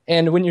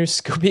And when you're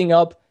scooping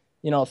up,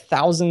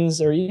 thousands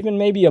or even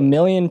maybe 1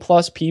 million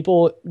plus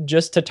people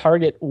just to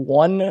target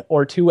 1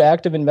 or 2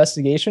 active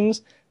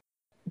investigations,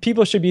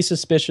 people should be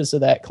suspicious of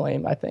that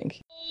claim, I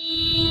think.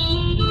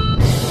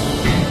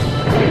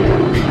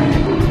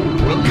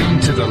 Welcome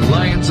to the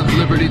Lions of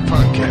Liberty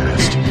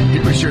podcast.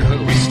 Here is your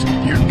host,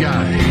 your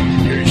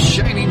guide, your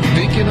shining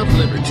beacon of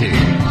liberty,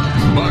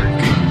 Marc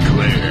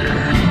Clair.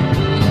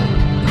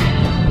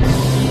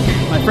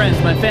 My friends,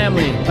 my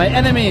family, my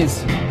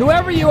enemies,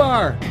 whoever you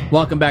are,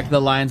 welcome back to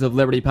the Lions of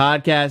Liberty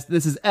podcast.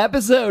 This is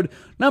episode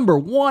number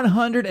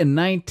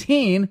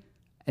 119,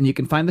 and you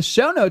can find the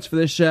show notes for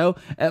this show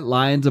at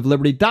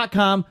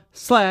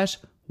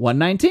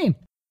lionsofliberty.com/119.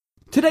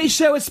 Today's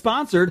show is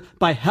sponsored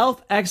by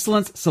Health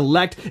Excellence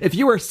Select. If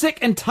you are sick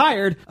and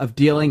tired of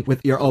dealing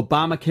with your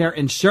Obamacare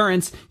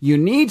insurance, you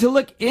need to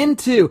look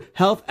into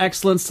Health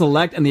Excellence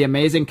Select and the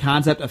amazing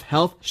concept of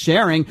health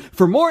sharing.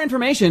 For more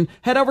information,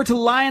 head over to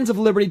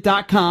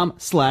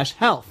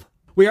lionsofliberty.com/health.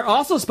 We are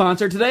also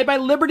sponsored today by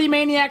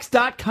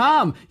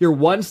LibertyManiacs.com, your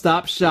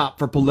one-stop shop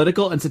for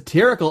political and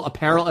satirical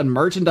apparel and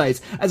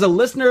merchandise. As a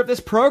listener of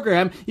this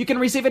program, you can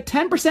receive a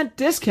 10%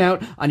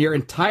 discount on your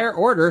entire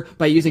order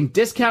by using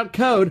discount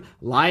code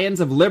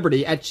Lions of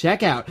Liberty at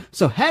checkout.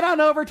 So head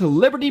on over to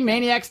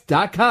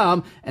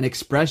LibertyManiacs.com and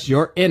express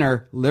your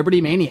inner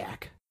Liberty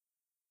Maniac.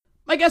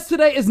 My guest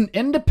today is an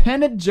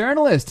independent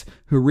journalist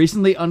who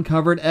recently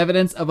uncovered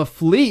evidence of a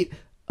fleet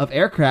of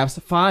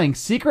aircrafts flying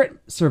secret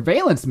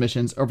surveillance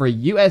missions over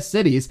U.S.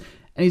 cities,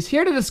 and he's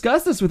here to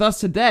discuss this with us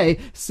today.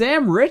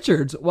 Sam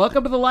Richards,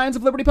 welcome to the Lions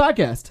of Liberty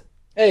podcast.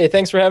 Hey,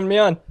 thanks for having me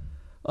on.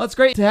 Well, it's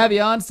great to have you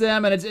on,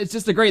 Sam, and it's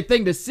just a great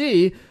thing to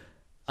see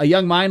a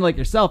young mind like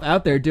yourself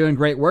out there doing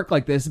great work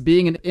like this,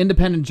 being an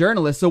independent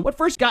journalist. So what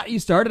first got you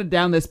started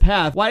down this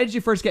path? Why did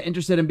you first get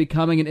interested in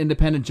becoming an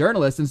independent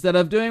journalist instead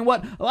of doing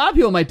what a lot of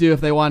people might do if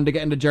they wanted to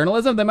get into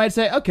journalism? They might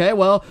say, okay,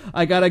 well,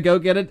 I got to go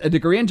get a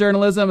degree in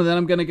journalism, and then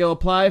I'm going to go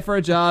apply for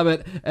a job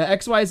at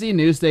XYZ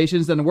news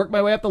stations and work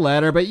my way up the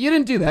ladder. But you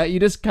didn't do that. You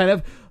just kind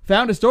of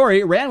found a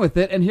story, ran with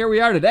it, and here we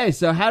are today.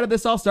 So how did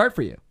this all start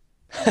for you?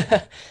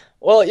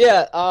 Well,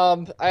 yeah,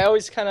 I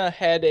always kind of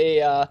had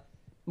a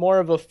more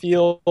of a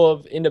feel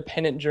of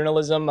independent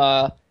journalism.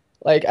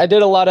 Like I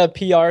did a lot of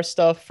PR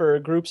stuff for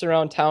groups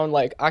around town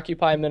like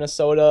Occupy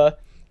Minnesota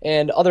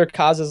and other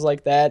causes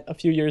like that a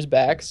few years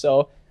back.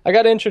 So I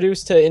got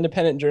introduced to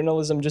independent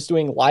journalism just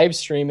doing live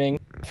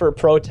streaming for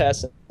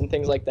protests and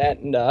things like that.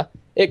 And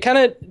it kind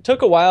of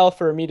took a while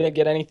for me to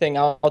get anything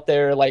out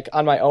there like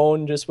on my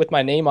own, just with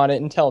my name on it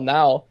until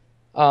now.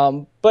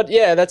 But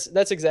yeah,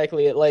 that's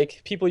exactly it.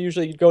 Like people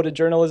usually go to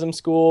journalism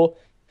school,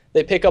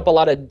 they pick up a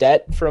lot of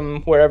debt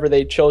from wherever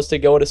they chose to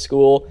go to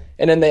school,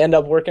 and then they end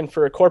up working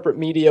for a corporate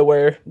media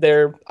where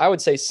they're, I would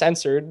say,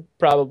 censored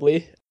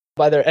probably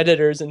by their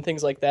editors and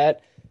things like that.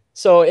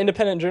 So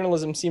independent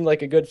journalism seemed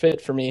like a good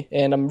fit for me,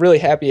 and I'm really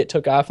happy it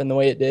took off in the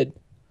way it did.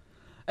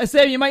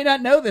 Sam, you might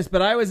not know this,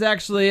 but I was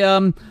actually,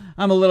 I'm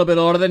a little bit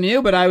older than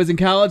you, but I was in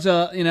college,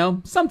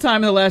 sometime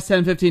in the last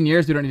 10, 15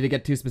 years. We don't need to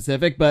get too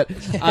specific, but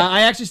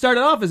I actually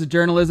started off as a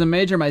journalism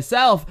major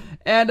myself.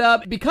 And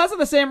because of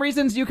the same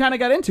reasons you kind of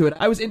got into it,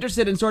 I was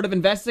interested in sort of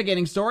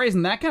investigating stories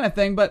and that kind of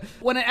thing. But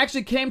when it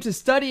actually came to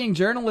studying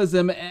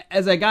journalism,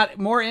 as I got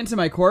more into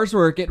my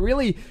coursework, it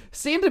really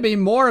seemed to be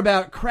more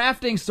about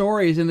crafting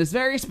stories in this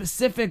very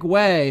specific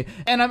way.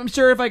 And I'm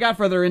sure if I got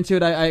further into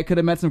it, I could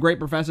have met some great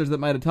professors that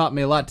might have taught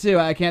me a lot too.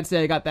 I can't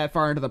say I got that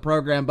far into the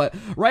program, but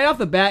right off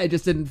the bat, it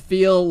just didn't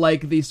feel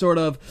like the sort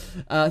of,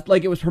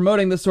 like it was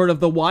promoting the sort of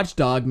the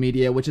watchdog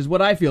media, which is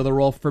what I feel the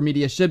role for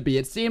media should be.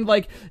 It seemed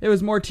like it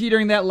was more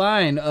teetering that line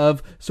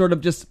of sort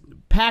of just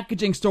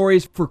packaging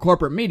stories for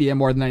corporate media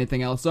more than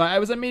anything else. So I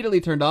was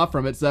immediately turned off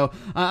from it. So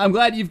I'm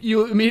glad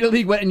you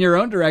immediately went in your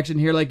own direction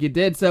here like you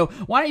did. So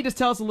why don't you just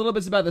tell us a little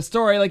bit about the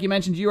story? Like you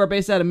mentioned, you are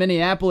based out of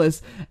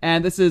Minneapolis,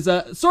 and this is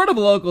sort of a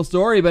local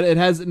story, but it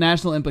has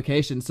national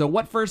implications. So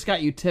what first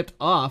got you tipped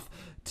off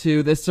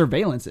to this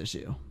surveillance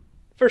issue?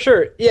 For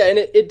sure. Yeah, and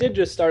it did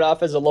just start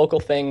off as a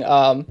local thing.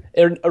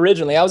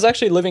 Originally, I was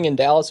actually living in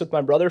Dallas with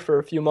my brother for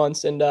a few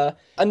months, and now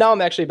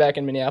I'm actually back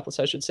in Minneapolis,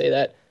 I should say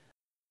that.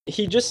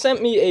 He just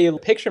sent me a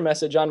picture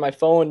message on my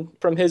phone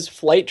from his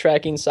flight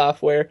tracking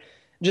software,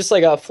 just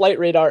like a flight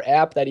radar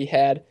app that he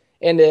had,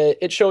 and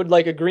it showed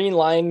like a green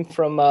line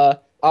from out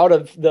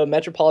of the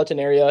metropolitan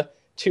area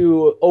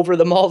to over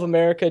the Mall of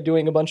America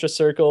doing a bunch of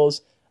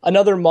circles,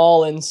 another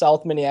mall in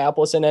South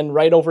Minneapolis, and then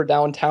right over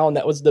downtown.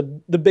 That was the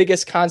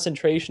biggest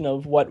concentration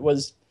of what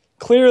was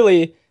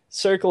clearly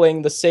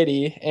circling the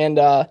city. And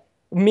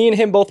me and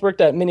him both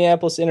worked at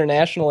Minneapolis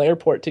International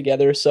Airport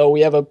together, so we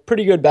have a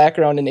pretty good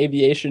background in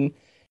aviation.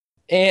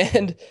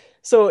 And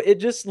so it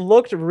just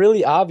looked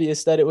really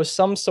obvious that it was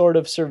some sort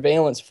of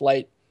surveillance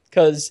flight,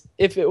 because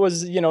if it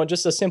was,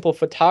 just a simple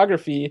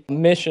photography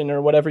mission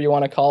or whatever you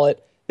want to call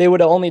it, they would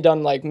have only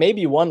done like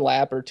maybe one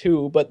lap or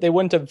two, but they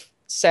wouldn't have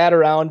sat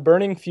around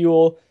burning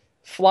fuel,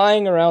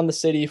 flying around the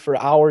city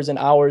for hours and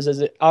hours, as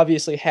it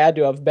obviously had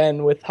to have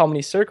been with how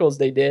many circles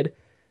they did.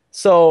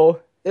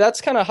 So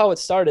that's kind of how it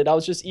started. I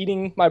was just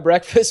eating my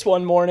breakfast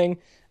one morning,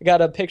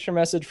 got a picture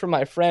message from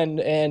my friend,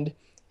 and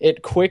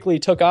it quickly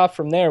took off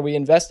from there. We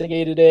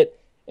investigated it,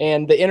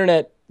 and the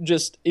internet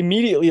just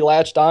immediately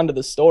latched onto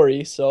the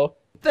story. So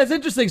that's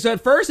interesting. So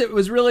at first it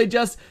was really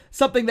just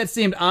something that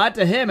seemed odd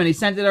to him, and he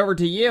sent it over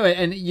to you,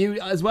 and you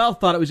as well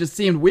thought it just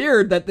seemed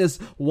weird that this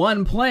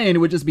one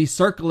plane would just be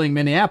circling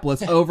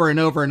Minneapolis over and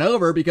over and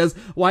over, because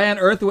why on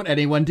earth would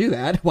anyone do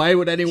that? Why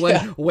would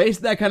anyone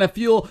waste that kind of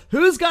fuel?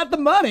 Who's got the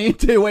money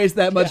to waste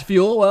that much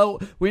fuel? Well,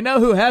 we know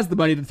who has the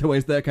money to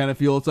waste that kind of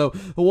fuel, so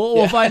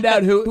we'll find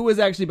out who was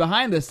actually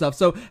behind this stuff.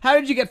 So how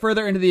did you get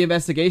further into the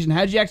investigation?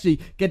 How did you actually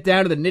get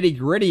down to the nitty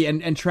gritty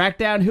and track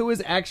down who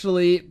was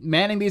actually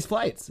manning these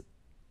flights?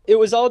 It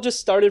was all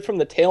just started from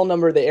the tail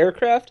number of the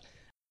aircraft.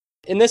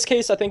 In this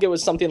case, I think it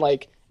was something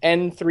like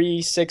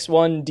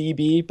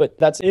N361DB, but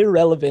that's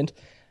irrelevant.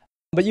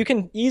 But you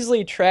can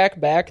easily track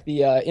back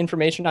the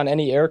information on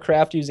any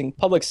aircraft using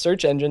public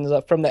search engines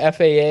from the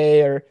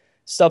FAA or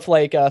stuff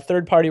like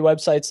third-party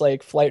websites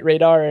like Flight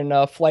Radar and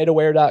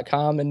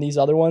FlightAware.com and these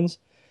other ones.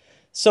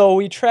 So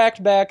we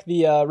tracked back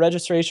the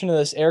registration of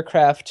this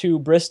aircraft to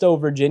Bristow,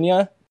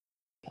 Virginia,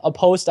 a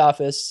post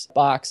office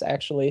box,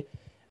 actually.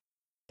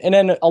 And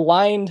then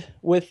aligned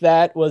with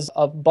that was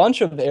a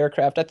bunch of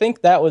aircraft. I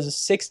think that was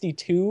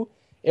 62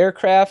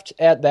 aircraft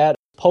at that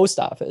post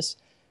office.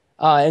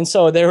 And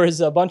so there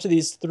was a bunch of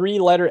these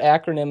 3-letter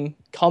acronym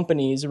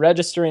companies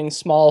registering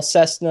small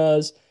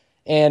Cessnas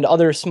and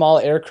other small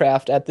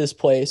aircraft at this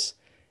place.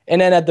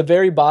 And then at the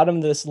very bottom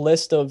of this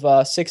list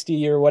of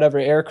 60 or whatever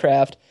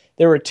aircraft,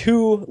 there were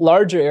 2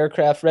 larger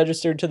aircraft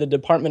registered to the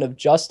Department of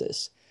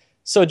Justice.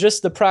 So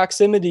just the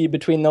proximity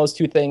between those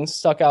two things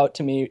stuck out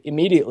to me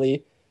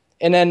immediately.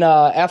 And then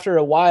after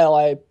a while,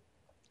 I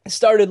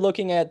started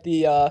looking at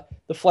the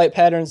flight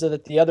patterns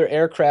that the other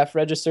aircraft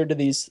registered to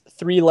these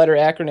 3-letter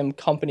acronym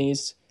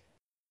companies,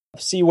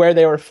 see where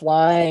they were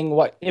flying,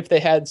 what if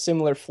they had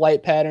similar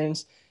flight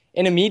patterns.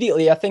 And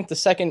immediately, I think the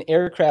second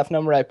aircraft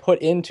number I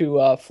put into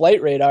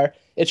Flight Radar,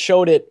 it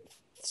showed it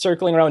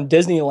circling around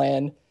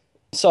Disneyland.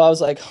 So I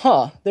was like,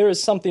 there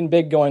is something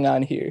big going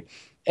on here.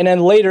 And then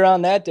later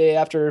on that day,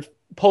 after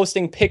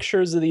posting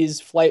pictures of these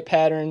flight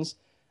patterns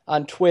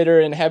on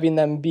Twitter and having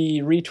them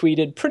be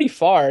retweeted pretty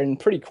far and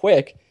pretty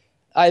quick,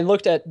 I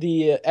looked at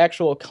the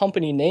actual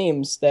company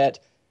names that,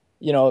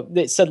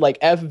 they said like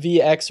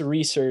FVX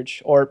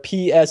Research or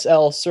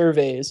PSL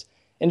Surveys,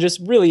 and just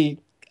really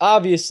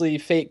obviously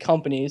fake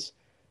companies.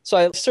 So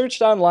I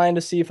searched online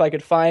to see if I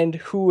could find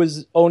who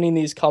was owning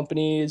these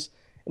companies,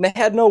 and they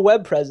had no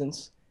web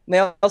presence. And they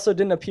also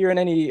didn't appear in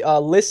any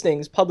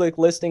public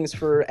listings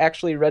for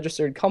actually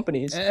registered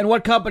companies. And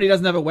what company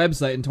doesn't have a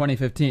website in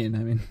 2015? I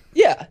mean,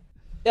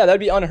 Yeah,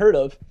 that'd be unheard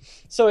of.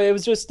 So it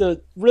was just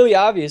a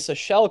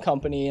shell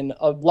company and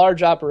a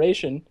large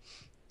operation.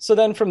 So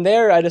then from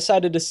there, I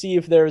decided to see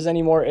if there was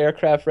any more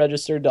aircraft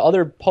registered to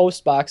other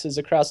post boxes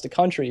across the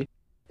country.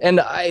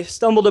 And I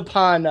stumbled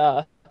upon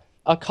a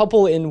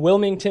couple in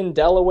Wilmington,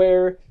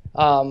 Delaware.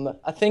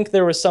 I think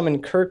there was some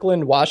in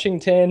Kirkland,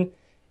 Washington,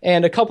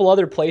 and a couple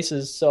other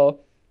places. So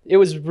it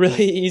was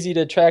really easy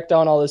to track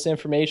down all this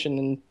information.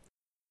 And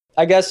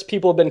I guess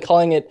people have been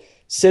calling it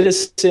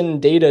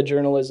citizen data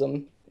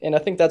journalism. And I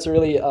think that's a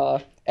really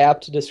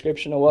apt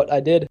description of what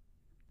I did.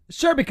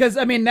 Sure, because,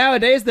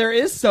 nowadays there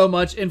is so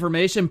much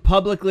information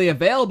publicly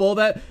available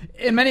that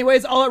in many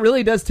ways all it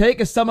really does take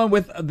is someone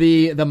with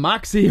the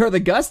moxie or the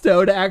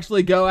gusto to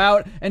actually go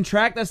out and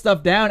track that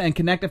stuff down and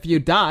connect a few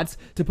dots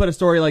to put a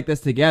story like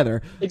this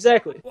together.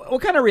 Exactly.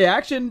 What kind of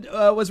reaction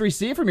was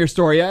received from your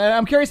story?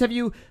 I'm curious, have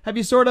you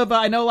sort of,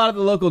 I know a lot of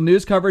the local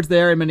news coverage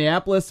there in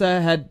Minneapolis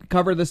had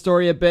covered the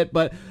story a bit,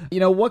 but,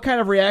 what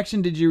kind of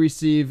reaction did you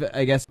receive,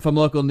 I guess, from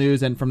local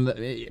news and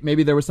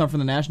maybe there was some from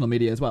the national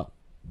media as well?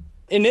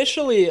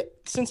 Initially,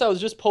 since I was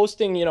just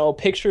posting,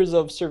 pictures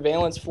of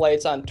surveillance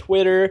flights on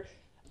Twitter,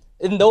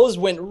 and those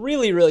went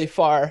really, really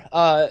far.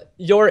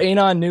 Your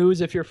Anon News,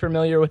 if you're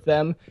familiar with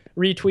them,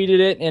 retweeted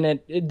it, and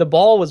the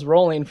ball was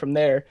rolling from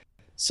there.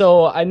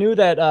 So I knew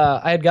that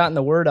I had gotten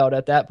the word out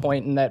at that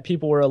point and that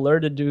people were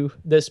alerted to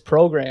this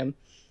program.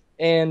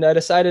 And I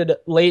decided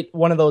late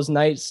one of those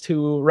nights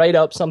to write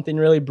up something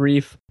really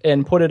brief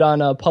and put it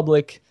on a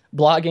public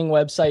blogging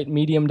website,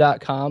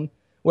 medium.com.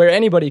 where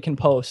anybody can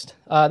post.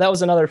 That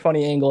was another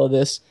funny angle of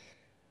this.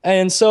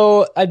 And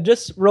so I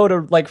just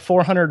wrote like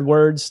 400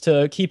 words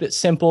to keep it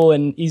simple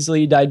and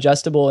easily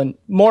digestible and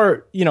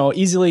more,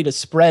 easily to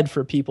spread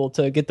for people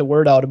to get the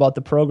word out about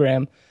the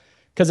program.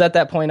 Because at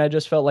that point, I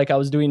just felt like I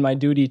was doing my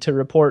duty to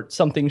report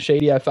something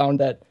shady I found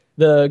that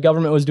the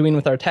government was doing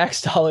with our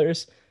tax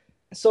dollars.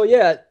 So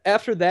yeah,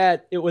 after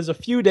that, it was a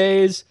few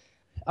days,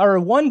 or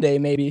one day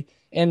maybe,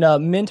 and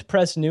Mint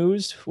Press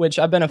News, which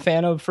I've been a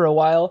fan of for a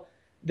while,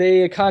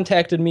 they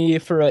contacted me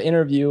for an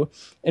interview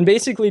and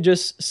basically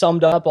just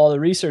summed up all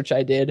the research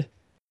I did.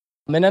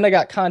 And then I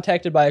got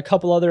contacted by a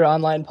couple other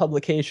online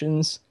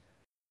publications.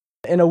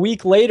 And a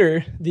week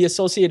later, the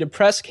Associated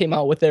Press came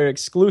out with their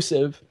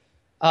exclusive,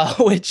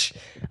 which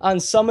on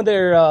some of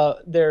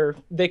their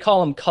they call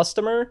them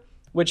customer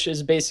which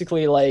is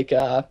basically like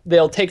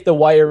they'll take the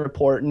Wire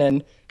report and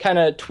then kind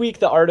of tweak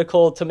the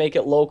article to make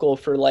it local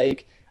for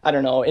like, I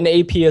don't know, an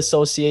AP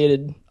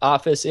associated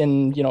office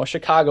in,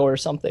 Chicago or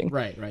something.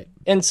 Right.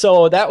 And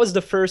so that was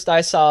the first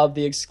I saw of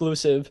the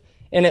exclusive,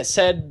 and it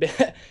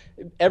said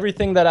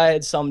everything that I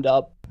had summed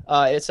up.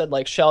 It said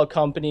like shell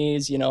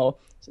companies,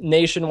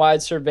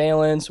 nationwide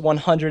surveillance,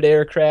 100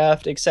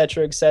 aircraft, et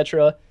cetera, et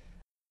cetera.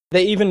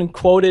 They even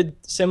quoted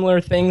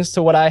similar things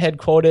to what I had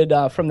quoted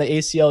from the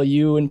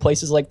ACLU and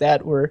places like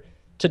that, were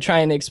to try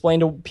and explain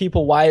to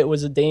people why it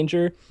was a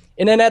danger.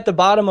 And then at the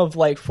bottom of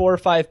like 4 or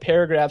 5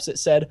 paragraphs, it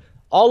said,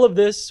 all of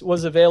this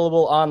was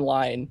available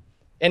online.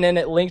 And then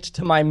it linked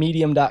to my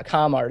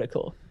medium.com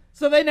article.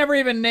 So they never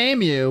even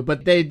name you,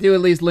 but they do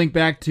at least link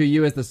back to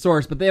you as the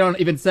source, but they don't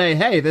even say,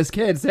 hey, this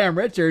kid, Sam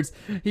Richards,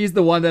 he's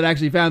the one that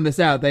actually found this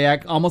out. They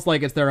act almost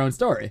like it's their own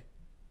story.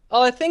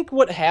 Oh, I think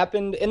what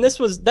happened, and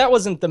that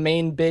wasn't the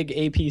main big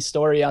AP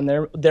story on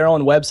their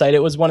own website.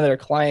 It was one of their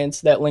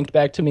clients that linked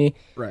back to me.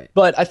 Right.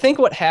 But I think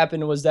what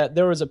happened was that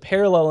there was a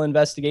parallel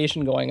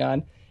investigation going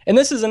on. And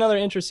this is another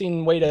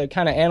interesting way to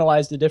kind of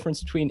analyze the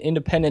difference between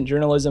independent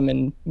journalism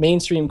and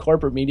mainstream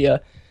corporate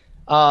media.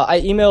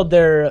 I emailed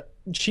their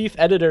chief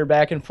editor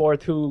back and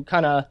forth, who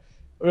kind of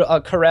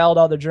corralled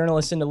all the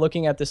journalists into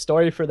looking at the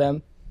story for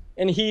them.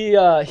 And he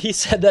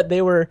said that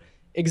they were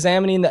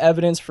examining the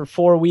evidence for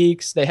 4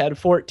 weeks. They had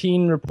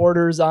 14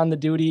 reporters on the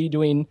duty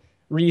doing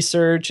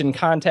research and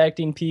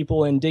contacting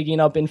people and digging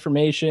up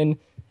information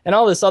and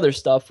all this other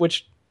stuff,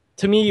 which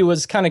to me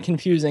was kind of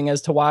confusing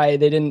as to why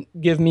they didn't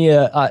give me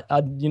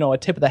a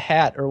tip of the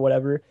hat or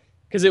whatever,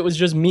 because it was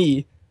just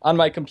me on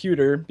my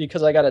computer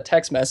because I got a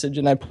text message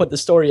and I put the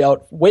story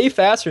out way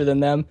faster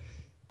than them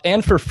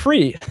and for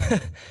free.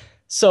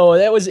 So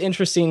that was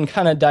interesting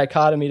kind of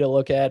dichotomy to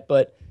look at.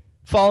 But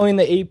following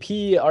the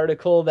AP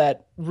article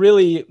that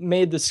really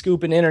made the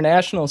scoop an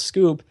international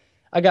scoop,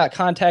 I got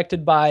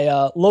contacted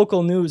by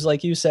local news,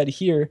 like you said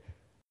here,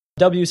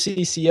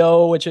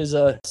 WCCO, which is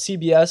a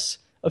CBS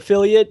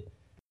affiliate.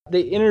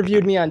 They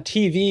interviewed me on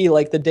TV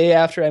like the day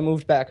after I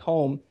moved back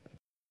home,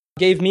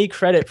 gave me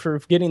credit for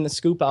getting the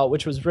scoop out,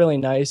 which was really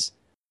nice.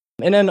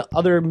 And then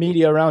other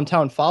media around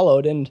town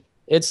followed, and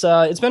it's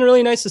been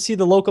really nice to see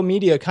the local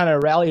media kind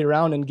of rally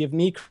around and give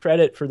me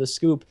credit for the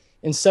scoop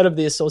instead of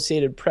the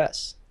Associated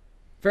Press.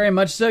 Very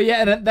much so,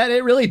 yeah, and that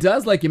it really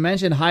does, like you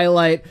mentioned,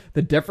 highlight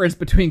the difference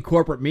between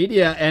corporate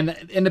media and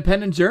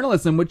independent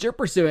journalism, which you're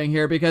pursuing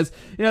here, because,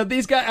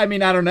 these guys, I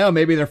mean, I don't know,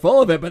 maybe they're full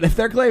of it, but if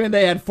they're claiming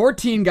they had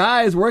 14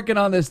 guys working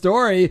on this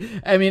story,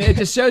 I mean, it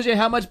just shows you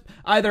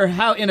either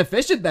how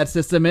inefficient that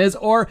system is,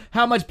 or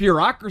how much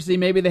bureaucracy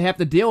maybe they have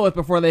to deal with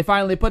before they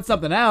finally put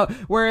something out,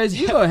 whereas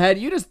you go ahead,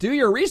 you just do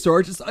your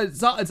research,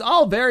 it's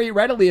all very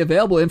readily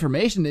available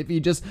information if you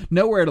just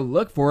know where to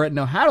look for it,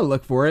 know how to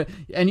look for it,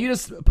 and you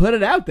just put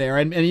it out there,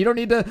 and you don't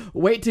need to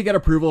wait to get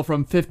approval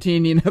from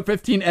 15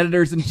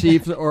 editors in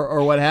chief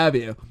or what have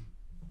you.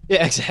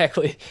 Yeah,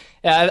 exactly.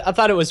 Yeah, I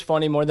thought it was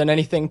funny more than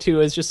anything too.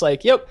 It's just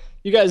like, yep,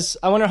 you guys,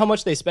 I wonder how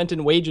much they spent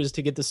in wages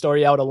to get the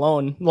story out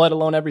alone, let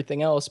alone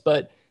everything else.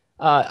 But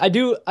I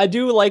do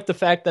like the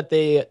fact that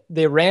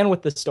they ran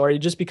with the story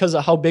just because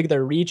of how big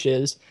their reach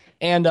is.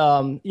 And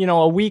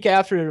a week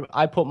after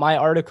I put my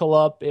article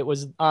up, it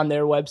was on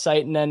their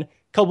website, and then a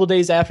couple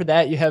days after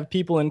that, you have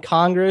people in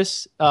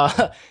Congress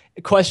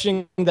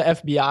questioning the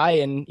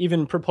FBI and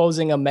even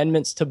proposing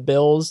amendments to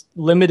bills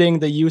limiting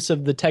the use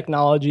of the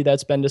technology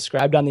that's been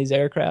described on these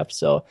aircraft.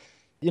 So,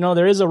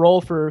 there is a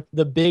role for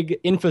the big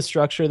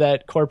infrastructure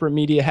that corporate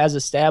media has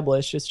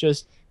established. It's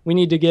just we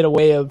need to get a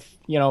way of,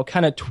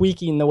 kind of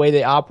tweaking the way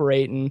they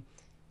operate and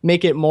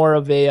make it more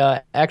of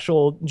a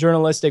actual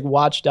journalistic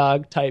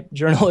watchdog type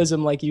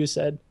journalism, like you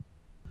said.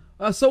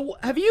 So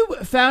have you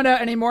found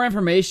out any more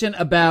information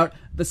about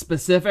the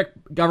specific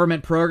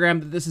government program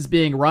that this is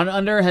being run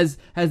under? Has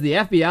the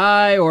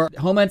FBI or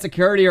Homeland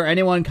Security or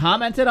anyone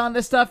commented on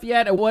this stuff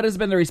yet? What has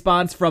been the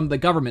response from the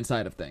government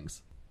side of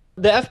things?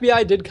 The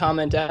FBI did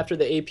comment after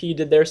the AP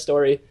did their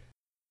story.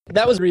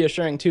 That was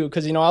reassuring too,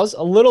 because, I was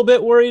a little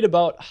bit worried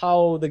about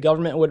how the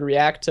government would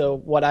react to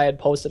what I had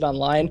posted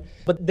online.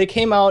 But they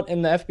came out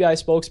and the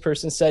FBI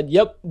spokesperson said,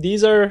 yep,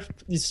 these are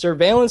these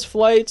surveillance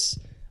flights.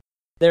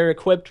 They're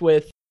equipped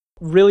with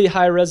really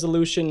high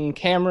resolution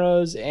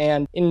cameras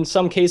and in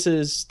some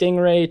cases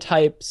Stingray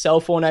type cell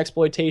phone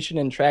exploitation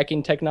and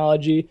tracking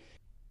technology.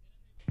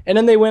 And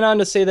then they went on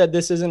to say that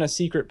this isn't a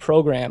secret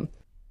program.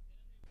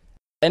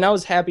 And I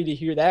was happy to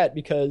hear that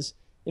because,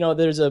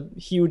 there's a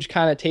huge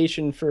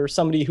connotation for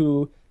somebody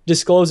who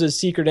discloses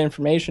secret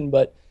information.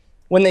 But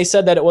when they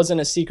said that it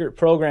wasn't a secret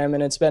program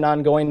and it's been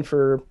ongoing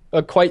for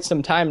quite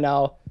some time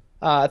now,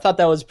 I thought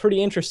that was a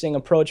pretty interesting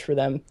approach for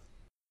them.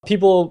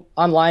 People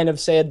online have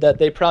said that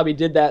they probably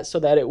did that so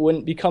that it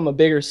wouldn't become a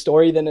bigger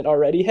story than it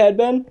already had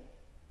been.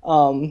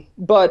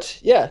 But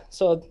yeah,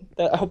 so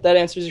I hope that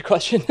answers your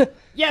question.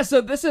 Yeah,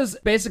 so this is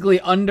basically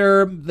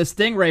under the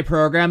Stingray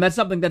program. That's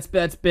something that's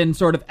been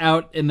sort of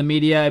out in the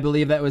media. I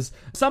believe that was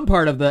some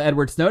part of the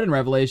Edward Snowden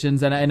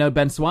revelations, and I know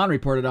Ben Swan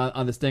reported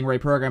on the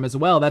Stingray program as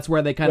well. That's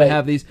where they kind of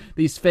have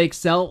these fake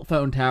cell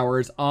phone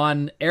towers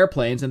on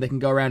airplanes, and they can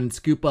go around and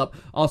scoop up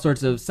all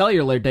sorts of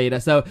cellular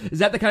data. So is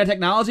that the kind of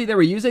technology they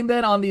were using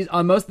then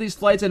on most of these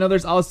flights? I know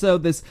there's also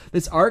this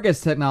Argus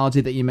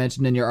technology that you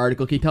mentioned in your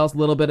article. Can you tell us a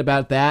little bit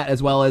about that,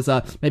 as well as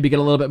maybe get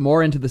a little bit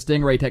more into the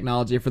Stingray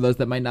technology for those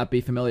that might not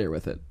be familiar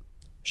with it?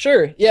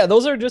 Sure. Yeah,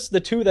 those are just the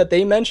two that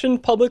they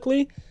mentioned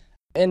publicly.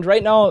 And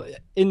right now,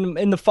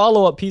 in the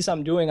follow-up piece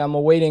I'm doing, I'm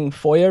awaiting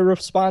FOIA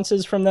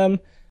responses from them,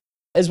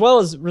 as well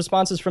as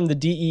responses from the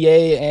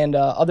DEA and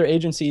other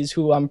agencies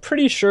who I'm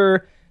pretty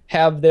sure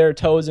have their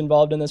toes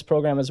involved in this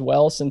program as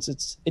well, since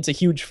it's a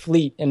huge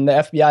fleet and the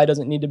FBI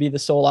doesn't need to be the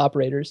sole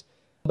operators.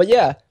 But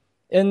yeah,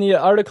 in the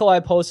article I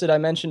posted, I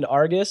mentioned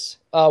Argus,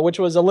 which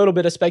was a little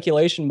bit of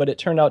speculation, but it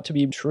turned out to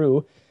be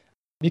true.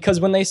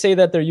 Because when they say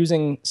that they're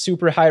using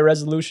super high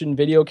resolution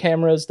video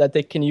cameras that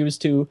they can use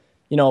to,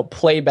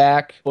 play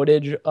back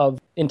footage of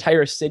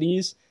entire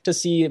cities to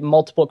see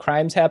multiple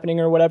crimes happening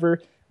or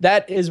whatever,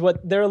 that is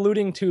what they're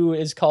alluding to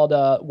is called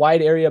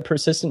wide area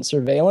persistent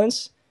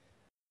surveillance.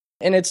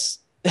 And it's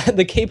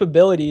the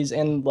capabilities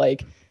and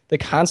like the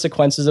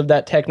consequences of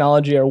that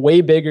technology are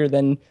way bigger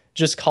than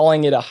just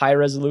calling it a high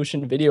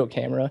resolution video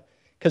camera.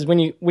 Because when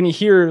you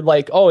hear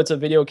like, oh, it's a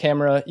video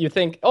camera, you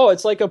think, oh,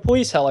 it's like a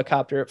police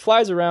helicopter. It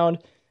flies around,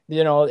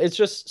 it's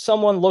just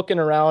someone looking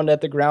around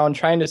at the ground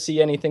trying to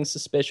see anything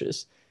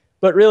suspicious.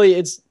 But really,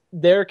 it's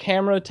their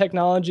camera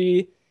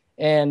technology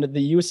and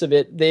the use of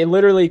it. They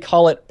literally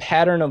call it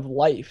pattern of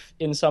life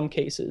in some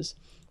cases,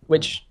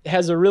 which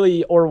has a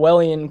really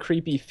Orwellian,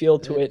 creepy feel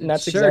to it. And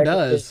that's sure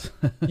exactly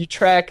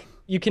does.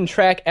 You can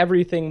track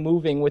everything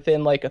moving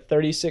within like a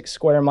 36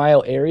 square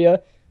mile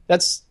area.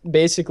 That's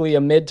basically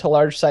a mid to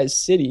large size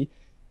city.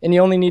 And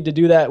you only need to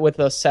do that with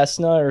a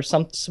Cessna or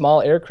some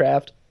small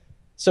aircraft.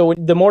 So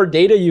the more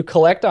data you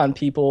collect on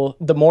people,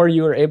 the more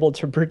you are able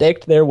to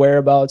predict their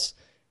whereabouts,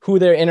 who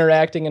they're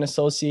interacting and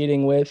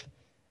associating with.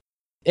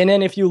 And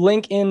then if you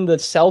link in the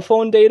cell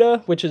phone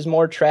data, which is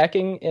more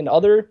tracking and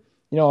other,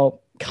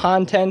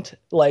 content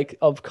like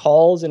of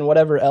calls and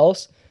whatever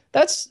else,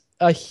 that's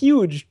a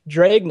huge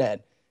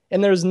dragnet.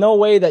 And there's no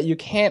way that you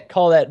can't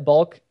call that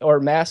bulk or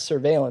mass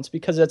surveillance,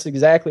 because that's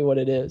exactly what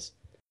it is.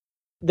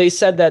 They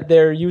said that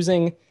they're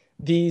using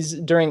these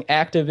during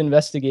active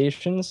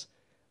investigations.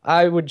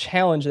 I would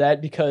challenge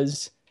that,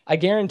 because I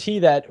guarantee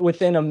that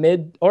within a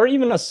mid or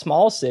even a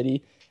small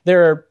city,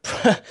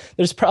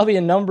 there's probably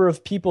a number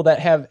of people that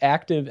have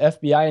active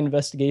FBI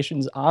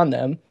investigations on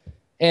them.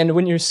 And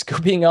when you're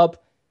scooping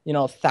up,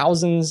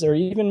 thousands or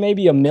even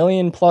maybe 1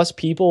 million plus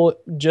people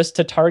just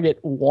to target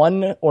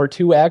 1 or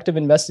 2 active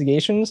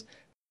investigations,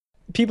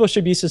 people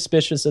should be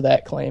suspicious of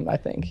that claim, I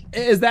think.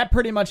 Is that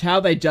pretty much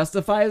how they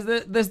justify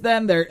this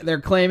then?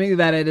 They're claiming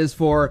that it is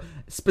for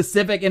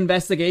specific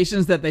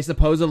investigations that they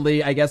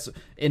supposedly, I guess,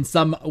 in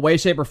some way,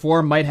 shape, or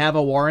form might have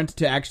a warrant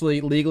to actually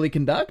legally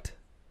conduct?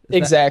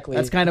 Exactly.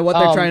 That's kind of what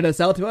they're trying to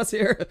sell to us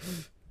here?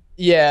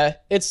 Yeah,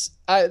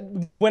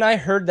 when I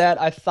heard that,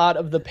 I thought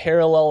of the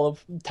parallel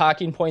of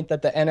talking point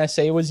that the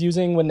NSA was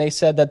using when they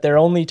said that they're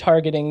only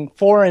targeting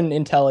foreign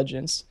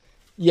intelligence.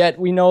 Yet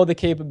we know the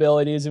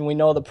capabilities and we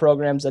know the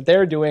programs that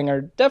they're doing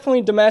are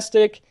definitely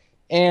domestic.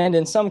 And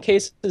in some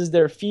cases,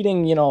 they're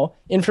feeding,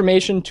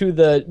 information to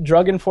the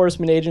Drug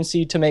Enforcement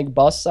Agency to make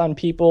busts on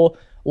people,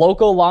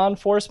 local law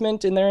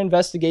enforcement in their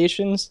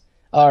investigations,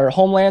 or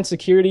Homeland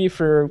Security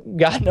for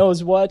God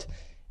knows what.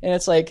 And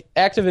it's like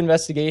active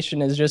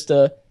investigation is just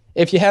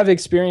if you have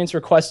experience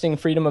requesting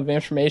Freedom of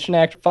Information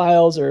Act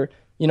files or,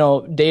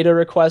 data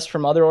requests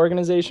from other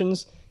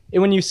organizations,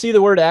 and when you see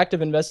the word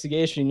active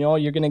investigation,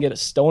 you're going to get a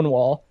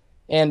stonewall.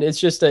 And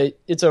it's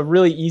a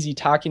really easy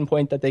talking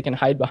point that they can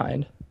hide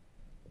behind.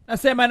 Now,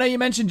 Sam, I know you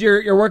mentioned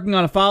you're working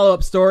on a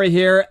follow-up story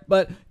here,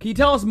 but can you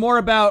tell us more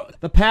about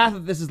the path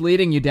that this is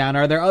leading you down?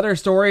 Are there other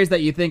stories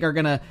that you think are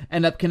going to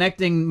end up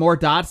connecting more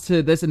dots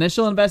to this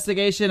initial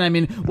investigation? I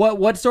mean,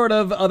 what sort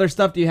of other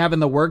stuff do you have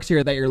in the works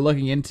here that you're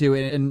looking into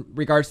in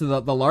regards to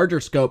the larger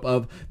scope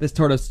of this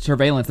sort of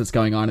surveillance that's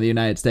going on in the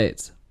United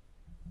States?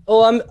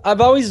 Well,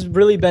 I've always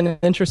really been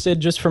interested,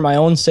 just for my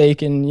own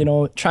sake,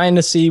 in trying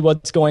to see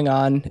what's going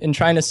on and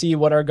trying to see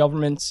what our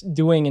government's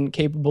doing and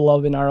capable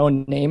of in our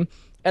own name.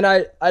 And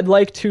I'd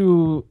like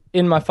to,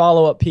 in my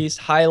follow-up piece,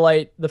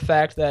 highlight the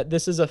fact that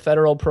this is a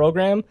federal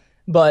program,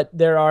 but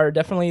there are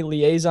definitely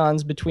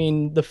liaisons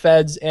between the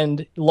feds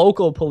and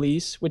local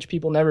police, which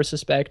people never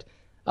suspect.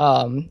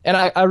 And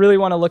I really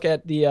want to look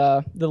at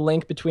the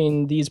link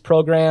between these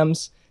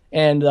programs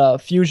and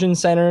fusion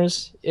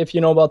centers, if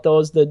you know about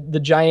those, the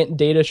giant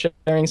data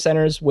sharing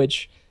centers,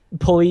 which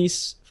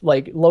police,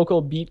 like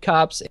local beat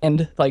cops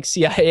and like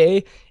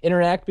CIA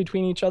interact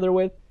between each other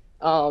with.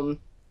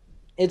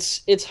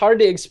 It's hard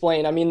to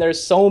explain. I mean,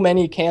 there's so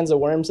many cans of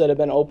worms that have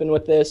been opened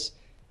with this,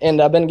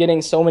 and I've been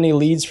getting so many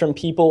leads from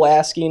people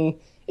asking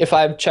if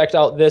I've checked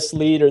out this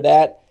lead or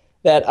that.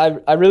 that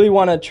I really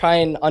want to try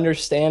and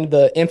understand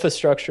the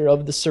infrastructure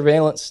of the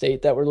surveillance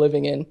state that we're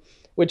living in,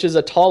 which is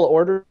a tall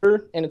order,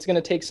 and it's going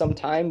to take some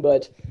time.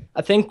 But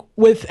I think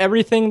with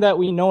everything that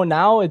we know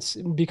now, it's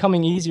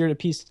becoming easier to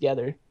piece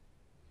together.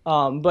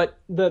 But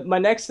my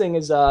next thing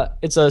is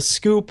it's a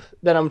scoop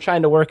that I'm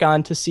trying to work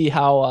on to see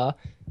how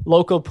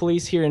local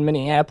police here in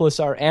Minneapolis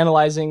are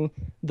analyzing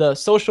the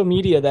social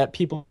media that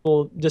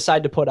people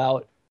decide to put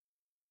out.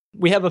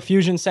 We have a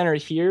fusion center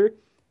here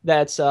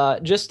that's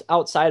just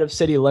outside of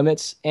city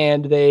limits,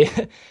 and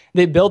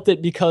they built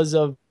it because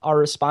of our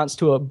response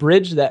to a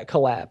bridge that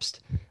collapsed.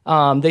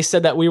 They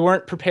said that we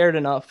weren't prepared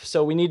enough,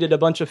 so we needed a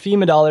bunch of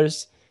FEMA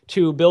dollars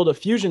to build a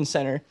fusion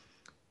center.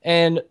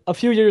 And a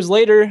few years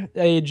later,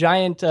 a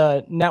giant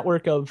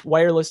network of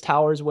wireless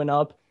towers went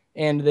up,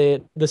 and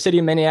the city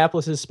of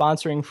Minneapolis is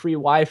sponsoring free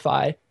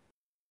Wi-Fi.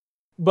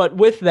 But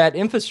with that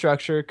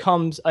infrastructure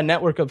comes a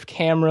network of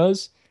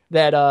cameras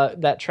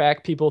that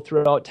track people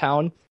throughout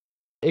town.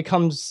 It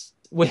comes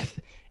with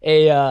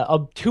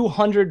a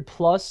 200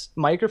 plus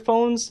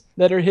microphones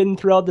that are hidden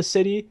throughout the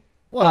city.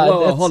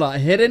 Whoa, hold on!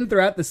 Hidden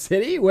throughout the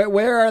city?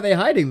 Where are they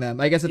hiding them?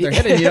 I guess if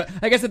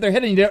they're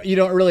hidden, you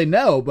don't really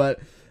know. But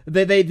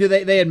they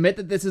admit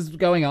that this is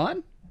going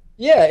on?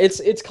 Yeah,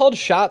 it's called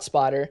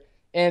ShotSpotter,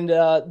 and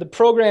the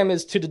program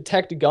is to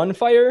detect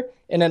gunfire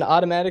and then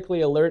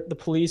automatically alert the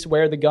police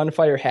where the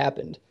gunfire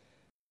happened.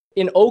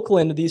 In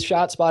Oakland, these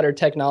ShotSpotter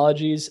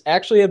technologies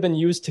actually have been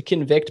used to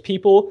convict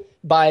people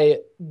by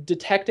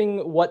detecting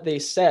what they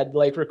said,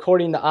 like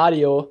recording the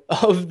audio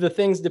of the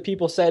things that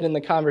people said in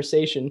the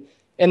conversation.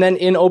 And then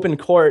in open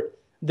court,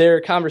 their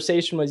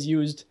conversation was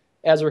used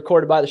as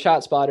recorded by the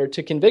ShotSpotter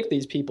to convict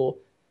these people.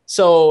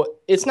 So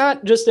it's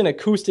not just an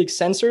acoustic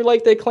sensor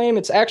like they claim.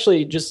 It's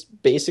actually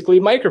just basically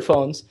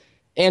microphones.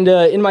 And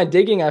in my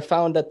digging, I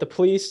found that the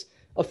police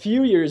a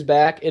few years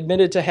back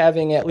admitted to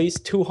having at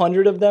least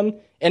 200 of them.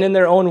 And in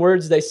their own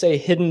words, they say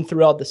hidden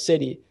throughout the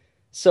city.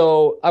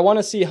 So I want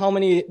to see how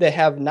many they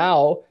have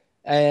now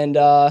and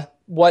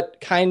what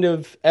kind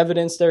of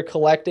evidence they're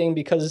collecting,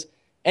 because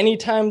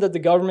anytime that the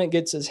government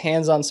gets its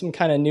hands on some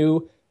kind of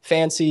new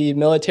fancy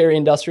military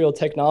industrial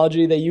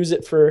technology, they use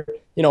it for,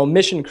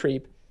 mission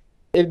creep.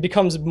 It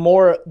becomes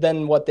more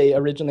than what they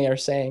originally are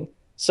saying.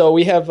 So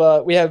we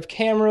have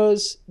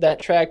cameras that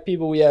track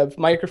people. We have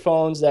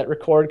microphones that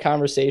record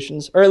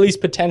conversations, or at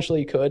least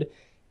potentially could.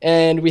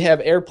 And we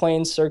have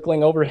airplanes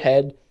circling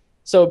overhead.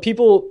 So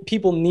people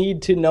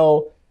need to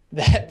know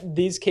that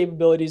these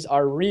capabilities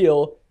are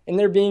real and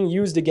they're being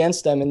used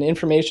against them, and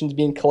information is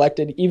being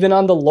collected even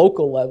on the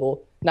local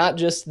level, not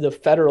just the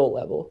federal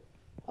level.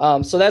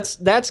 So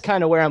that's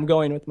kind of where I'm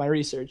going with my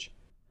research.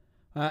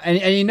 And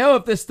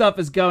if this stuff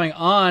is going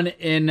on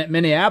in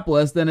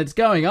Minneapolis, then it's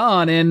going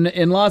on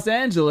in Los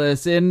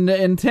Angeles, in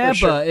Tampa,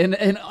 sure.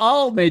 in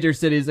all major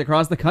cities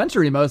across the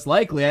country, most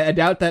likely. I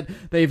doubt that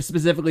they've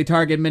specifically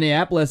targeted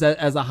Minneapolis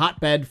as a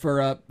hotbed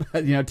for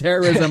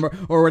terrorism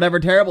or whatever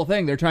terrible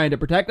thing they're trying to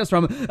protect us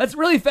from. That's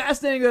really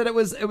fascinating that it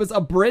was a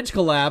bridge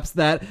collapse.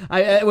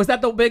 Was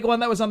that the big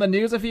one that was on the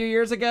news a few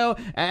years ago?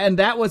 And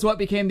that was what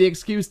became the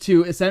excuse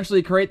to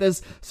essentially create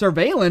this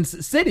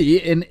surveillance city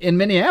in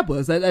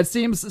Minneapolis. That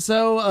seems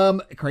so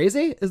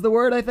crazy is the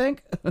word, I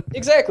think.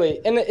 Exactly.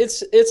 And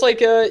it's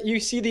like you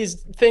see these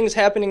things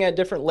happening at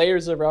different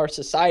layers of our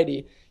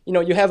society.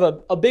 You have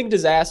a big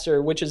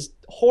disaster, which is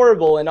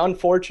horrible and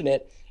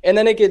unfortunate, and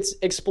then it gets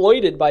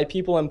exploited by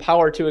people in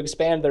power to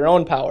expand their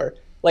own power.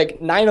 Like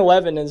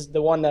 9/11 is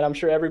the one that I'm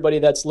sure everybody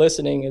that's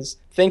listening is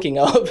thinking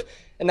of.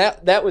 And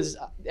that was,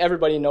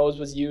 everybody knows,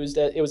 was used.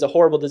 It was a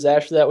horrible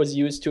disaster that was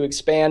used to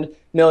expand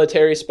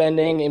military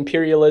spending,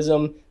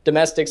 imperialism,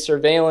 domestic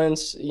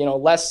surveillance,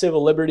 less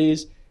civil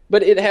liberties.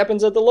 But it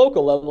happens at the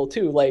local level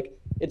too. Like,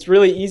 it's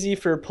really easy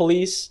for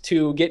police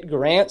to get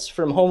grants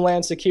from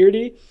Homeland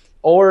Security,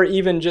 or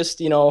even just,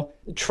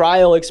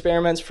 trial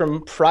experiments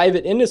from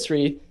private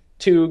industry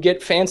to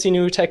get fancy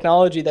new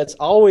technology that's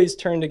always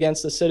turned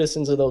against the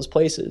citizens of those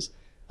places.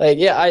 Like,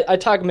 yeah, I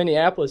talk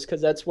Minneapolis because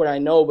that's where I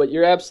know, but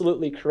you're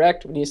absolutely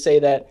correct when you say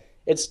that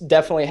it's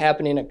definitely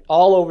happening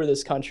all over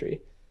this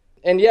country.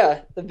 And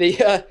yeah,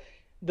 the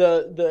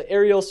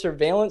aerial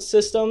surveillance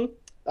system,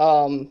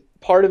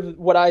 part of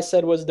what I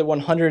said was the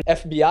 100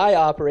 FBI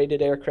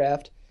operated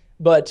aircraft,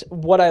 but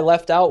what I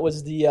left out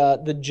was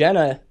the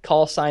Jenna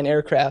call sign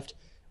aircraft,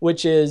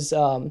 which is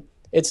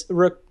it's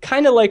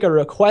kind of like a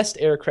request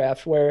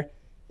aircraft, where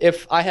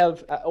if I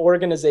have an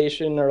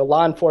organization or a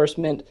law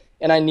enforcement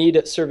and I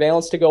need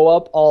surveillance to go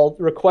up, I'll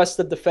request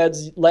that the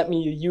feds let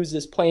me use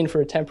this plane for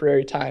a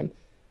temporary time.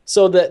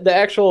 So the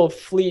actual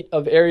fleet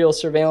of aerial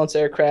surveillance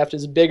aircraft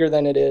is bigger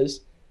than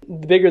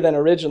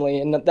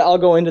originally, and I'll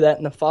go into that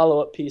in the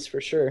follow-up piece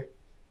for sure.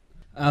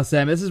 Oh,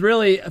 Sam, this is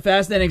really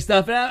fascinating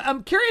stuff. And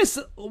I'm curious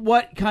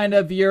what kind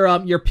of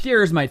your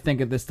peers might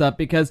think of this stuff,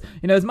 because,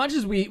 as much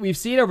as we've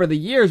seen over the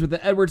years with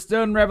the Edward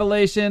Snowden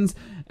revelations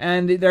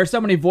And there are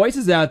so many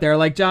voices out there,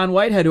 like John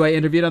Whitehead, who I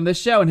interviewed on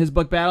this show in his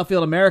book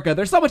Battlefield America.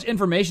 There's so much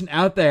information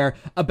out there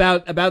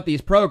about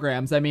these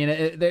programs. I mean,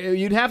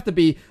 you'd have to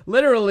be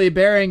literally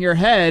burying your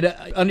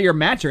head under your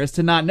mattress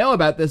to not know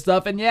about this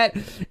stuff. And yet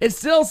it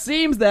still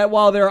seems that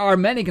while there are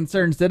many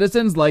concerned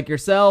citizens like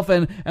yourself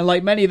and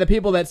like many of the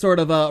people that sort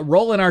of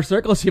roll in our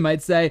circles, you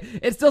might say,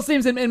 it still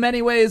seems in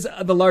many ways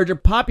the larger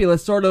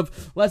populace sort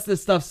of lets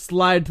this stuff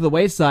slide to the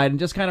wayside and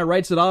just kind of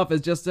writes it off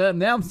as just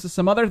it's just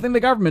some other thing the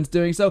government's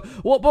doing. So,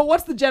 but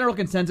what's the general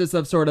consensus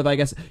of sort of, I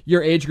guess,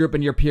 your age group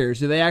and your peers?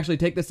 Do they actually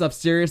take this stuff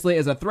seriously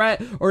as a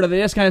threat, or do they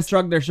just kind of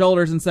shrug their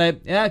shoulders and say,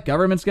 yeah,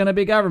 government's going to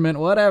be government,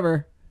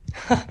 whatever?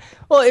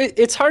 Well,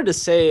 it's hard to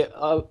say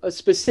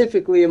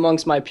specifically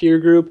amongst my peer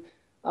group.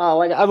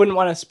 Like, I wouldn't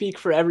want to speak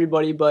for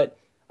everybody, but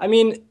I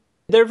mean,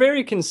 they're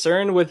very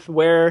concerned with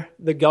where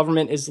the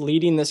government is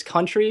leading this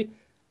country.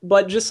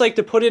 But just like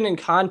to put it in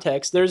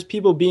context, there's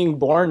people being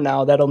born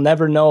now that'll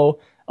never know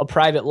a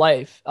private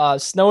life.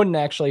 Snowden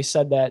actually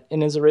said that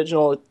in his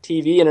original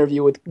TV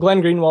interview with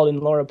Glenn Greenwald and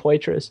Laura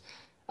Poitras.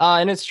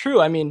 And it's true.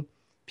 I mean,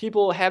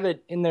 people have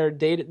it in their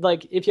data.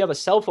 Like, if you have a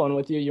cell phone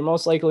with you, you're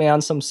most likely on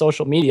some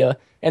social media,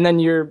 and then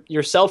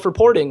you're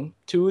self-reporting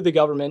to the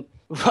government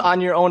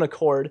on your own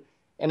accord.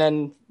 And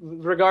then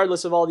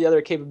regardless of all the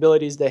other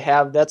capabilities they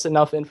have, that's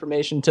enough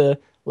information to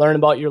learn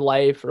about your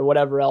life or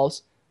whatever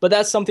else. But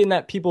that's something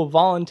that people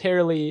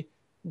voluntarily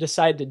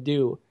decide to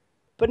do.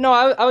 But no,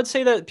 I would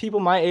say that people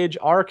my age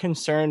are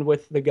concerned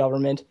with the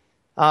government.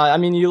 I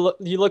mean, you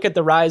look at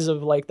the rise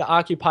of like the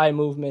Occupy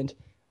movement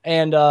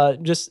and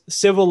just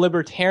civil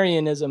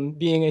libertarianism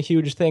being a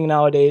huge thing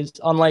nowadays,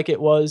 unlike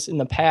it was in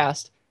the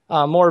past,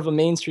 more of a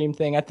mainstream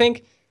thing. I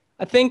think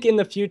in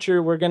the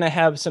future we're going to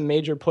have some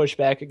major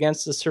pushback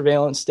against the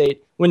surveillance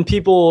state when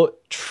people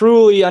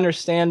truly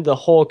understand the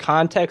whole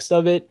context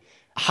of it,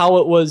 how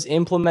it was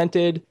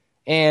implemented,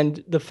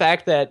 and the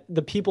fact that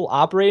the people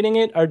operating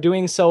it are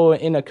doing so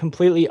in a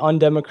completely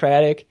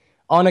undemocratic,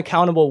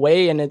 unaccountable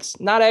way, and it's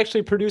not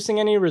actually producing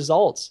any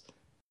results.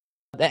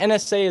 The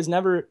NSA has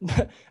never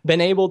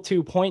been able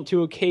to point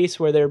to a case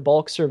where their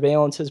bulk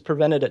surveillance has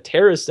prevented a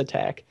terrorist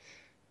attack.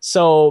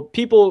 So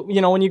people,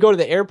 when you go to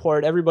the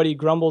airport, everybody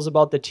grumbles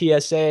about the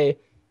TSA,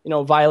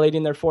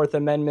 violating their Fourth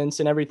Amendments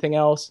and everything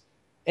else.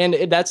 And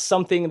that's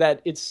something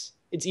that it's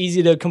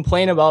easy to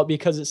complain about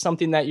because it's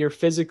something that you're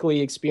physically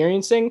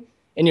experiencing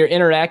and you're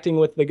interacting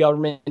with the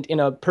government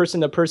in a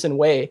person-to-person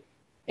way.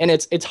 And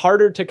it's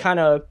harder to kind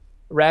of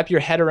wrap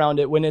your head around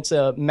it when it's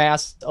a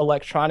mass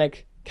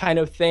electronic kind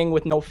of thing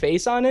with no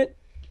face on it.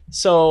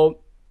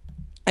 So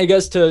I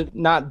guess to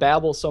not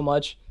babble so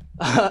much,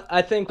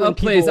 I think when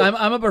please, I'm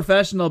a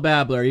professional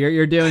babbler.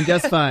 You're doing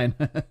just fine.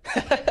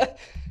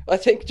 I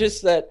think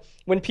just that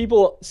when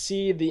people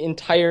see the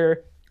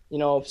entire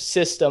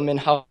system and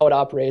how it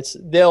operates,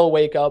 they'll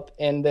wake up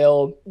and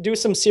they'll do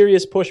some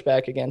serious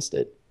pushback against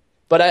it.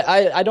 But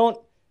I don't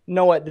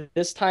know at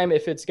this time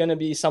if it's going to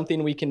be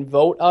something we can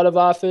vote out of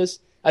office.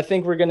 I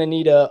think we're going to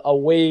need a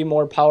way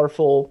more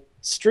powerful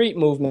street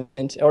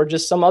movement or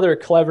just some other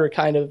clever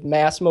kind of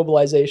mass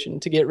mobilization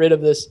to get rid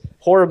of this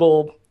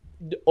horrible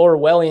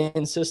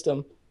Orwellian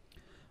system.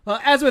 Well,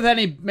 as with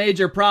any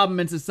major problem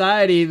in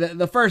society,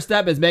 the first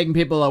step is making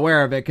people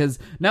aware of it, because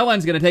no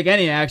one's going to take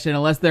any action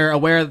unless they're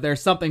aware that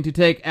there's something to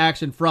take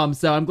action from.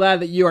 So I'm glad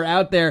that you are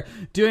out there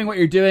doing what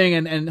you're doing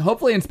and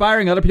hopefully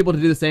inspiring other people to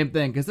do the same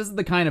thing, because this is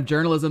the kind of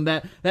journalism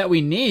that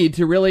we need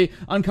to really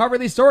uncover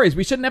these stories.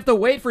 We shouldn't have to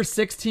wait for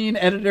 16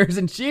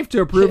 editors-in-chief to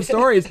approve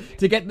stories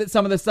to get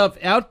some of this stuff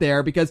out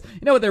there, because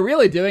what they're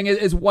really doing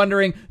is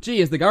wondering,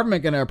 gee, is the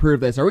government going to approve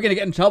this? Are we going to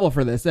get in trouble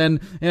for this? And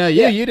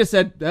you just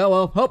said, oh,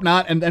 well, hope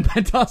not, and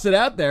toss it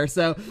out there.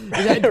 So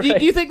do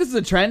you think this is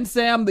a trend,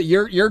 Sam, that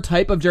your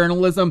type of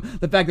journalism,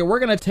 the fact that we're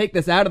going to take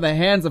this out of the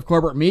hands of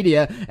corporate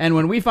media, and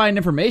when we find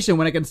information,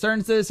 when it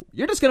concerns this,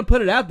 you're just going to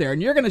put it out there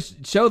and you're going to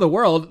show the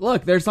world,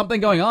 look, there's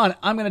something going on,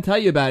 I'm going to tell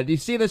you about it. Do you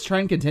see this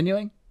trend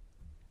continuing?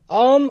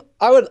 I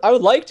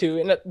would like to,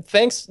 and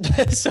thanks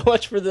so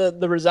much for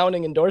the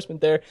resounding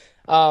endorsement there.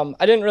 I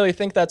didn't really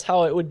think that's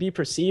how it would be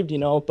perceived,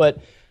 but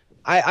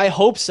I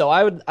hope so.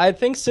 I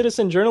think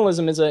citizen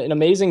journalism is an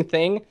amazing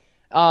thing.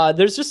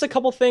 There's just a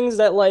couple things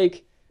that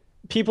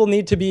people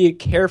need to be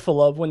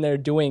careful of when they're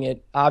doing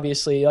it.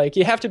 Obviously,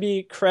 you have to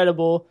be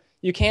credible.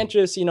 You can't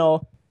just,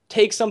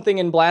 take something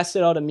and blast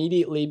it out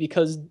immediately,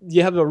 because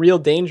you have a real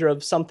danger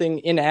of something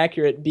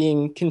inaccurate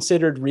being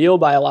considered real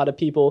by a lot of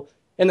people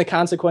and the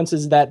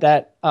consequences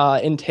that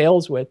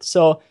entails with.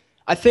 So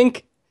I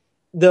think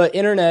the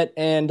internet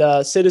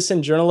and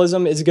citizen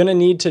journalism is going to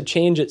need to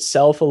change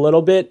itself a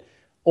little bit,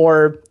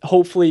 or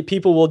hopefully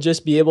people will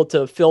just be able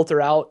to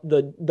filter out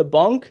the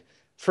bunk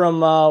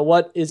from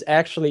what is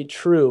actually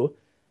true.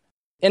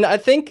 And I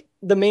think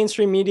the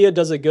mainstream media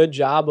does a good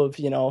job of,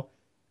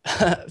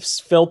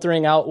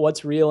 filtering out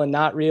what's real and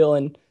not real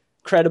and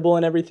credible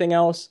and everything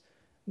else.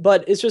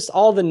 But it's just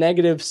all the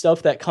negative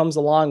stuff that comes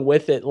along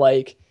with it,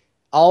 like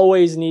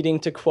always needing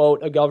to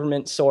quote a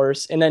government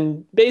source and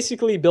then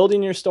basically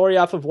building your story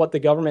off of what the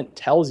government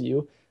tells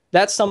you.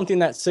 That's something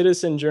that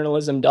citizen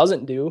journalism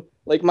doesn't do.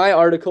 Like my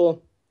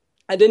article,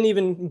 I didn't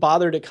even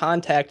bother to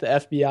contact the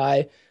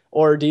FBI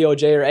or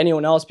DOJ or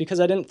anyone else because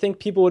I didn't think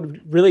people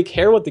would really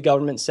care what the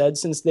government said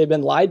since they've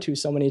been lied to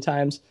so many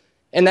times.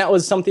 And that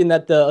was something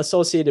that the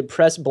Associated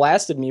Press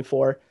blasted me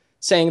for,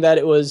 saying that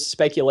it was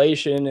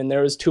speculation and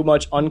there was too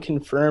much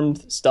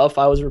unconfirmed stuff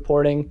I was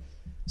reporting.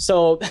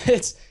 So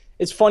it's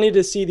funny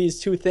to see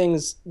these two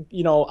things,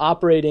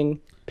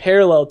 operating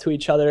parallel to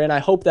each other. And I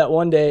hope that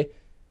one day,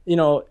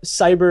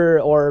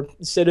 cyber or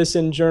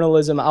citizen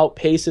journalism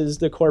outpaces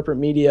the corporate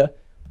media.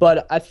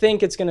 But I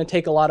think it's going to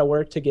take a lot of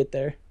work to get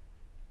there.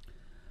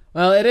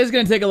 Well, it is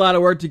going to take a lot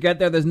of work to get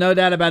there. There's no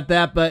doubt about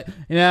that. But,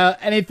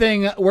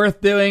 anything worth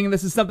doing,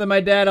 this is something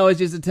my dad always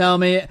used to tell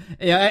me,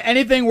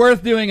 anything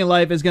worth doing in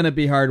life is going to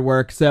be hard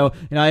work. So,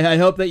 I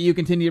hope that you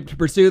continue to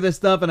pursue this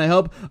stuff. And I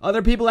hope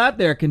other people out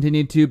there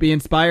continue to be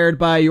inspired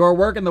by your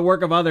work and the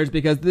work of others,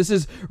 because this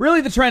is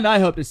really the trend I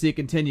hope to see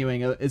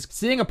continuing, is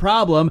seeing a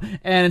problem.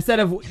 And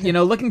instead of,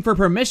 looking for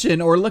permission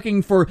or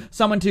looking for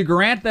someone to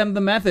grant them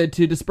the method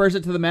to disperse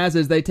it to the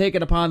masses, they take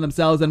it upon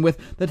themselves. And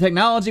with the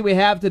technology we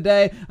have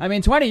today,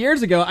 20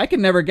 years ago, I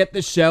could never get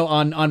this show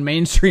on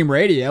mainstream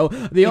radio.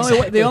 The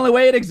only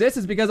way it exists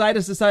is because I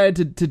just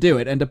decided to do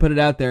it and to put it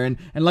out there. And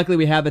luckily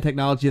we have the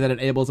technology that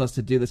enables us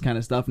to do this kind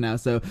of stuff now.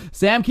 So,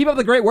 Sam, keep up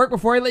the great work.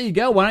 Before I let you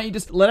go, why don't you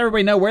just let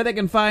everybody know where they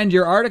can find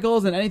your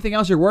articles and anything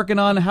else you're working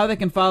on, how they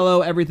can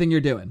follow everything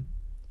you're doing.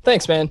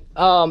 Thanks, man.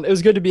 It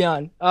was good to be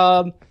on.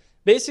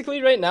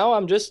 Basically, right now,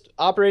 I'm just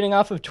operating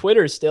off of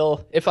Twitter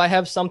still. If I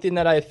have something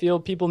that I feel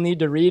people need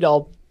to read,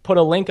 I'll put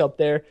a link up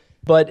there.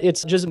 But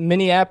it's just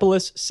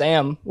Minneapolis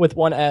Sam with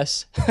one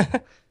S.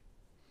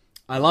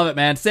 I love it,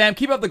 man. Sam,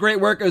 keep up the great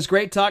work. It was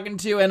great talking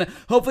to you, and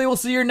hopefully we'll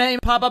see your name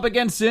pop up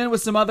again soon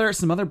with some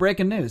other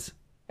breaking news.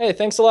 Hey,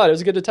 thanks a lot. It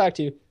was good to talk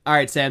to you. All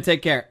right, Sam,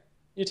 take care.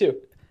 You too.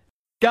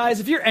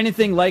 Guys, if you're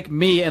anything like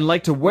me and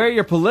like to wear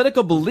your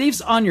political beliefs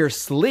on your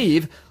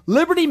sleeve,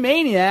 Liberty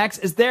Maniacs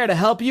is there to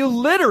help you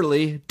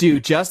literally do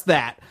just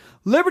that.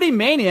 Liberty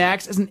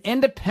Maniacs is an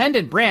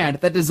independent brand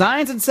that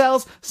designs and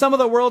sells some of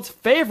the world's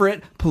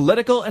favorite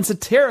political and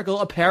satirical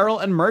apparel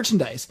and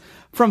merchandise.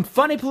 From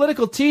funny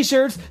political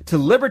t-shirts to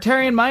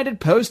libertarian-minded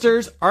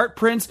posters, art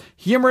prints,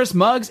 humorous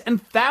mugs,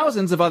 and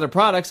thousands of other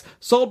products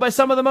sold by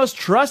some of the most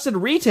trusted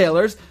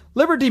retailers,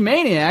 Liberty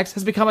Maniacs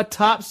has become a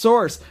top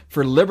source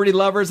for liberty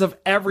lovers of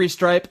every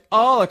stripe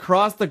all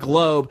across the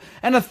globe,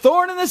 and a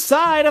thorn in the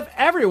side of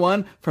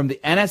everyone from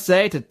the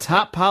NSA to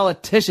top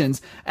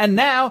politicians. And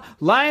now,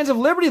 Lions of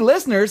Liberty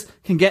listeners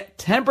can get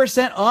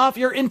 10% off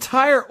your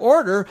entire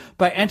order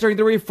by entering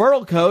the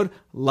referral code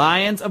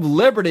Lions of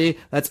Liberty.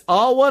 That's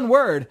all one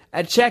word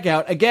at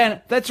checkout.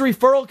 Again, that's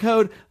referral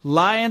code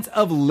Lions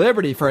of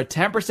Liberty for a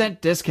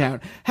 10%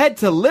 discount. Head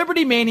to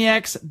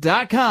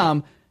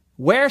libertymaniacs.com.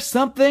 Wear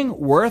something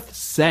worth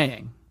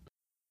saying.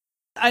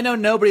 I know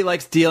nobody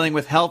likes dealing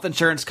with health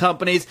insurance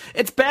companies.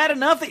 It's bad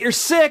enough that you're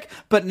sick,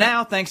 but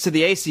now, thanks to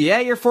the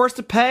ACA, you're forced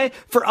to pay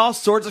for all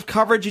sorts of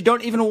coverage you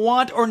don't even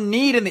want or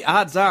need, and the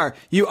odds are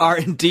you are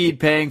indeed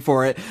paying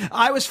for it.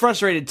 I was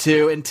frustrated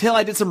too until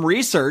I did some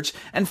research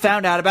and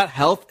found out about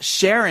health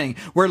sharing,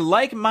 where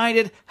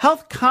like-minded,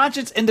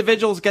 health-conscious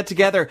individuals get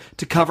together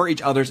to cover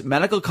each other's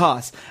medical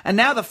costs. And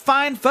now the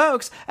fine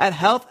folks at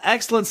Health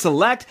Excellence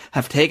Select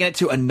have taken it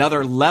to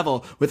another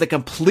level with a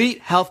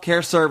complete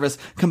healthcare service,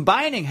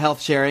 combining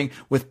health sharing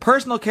with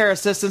personal care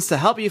assistance to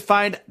help you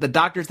find the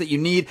doctors that you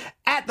need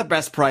at the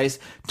best price,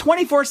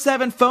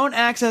 24/7 phone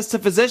access to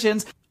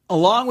physicians,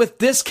 along with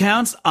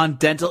discounts on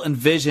dental and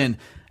vision.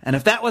 And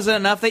if that wasn't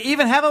enough, they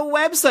even have a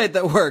website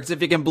that works,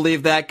 if you can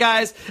believe that.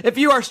 Guys, if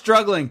you are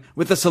struggling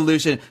with a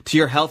solution to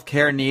your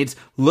healthcare needs,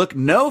 look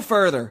no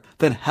further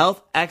than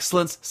Health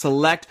Excellence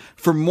Select.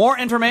 For more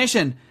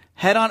information,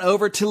 head on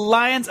over to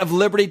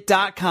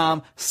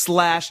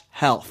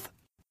lionsofliberty.com/health.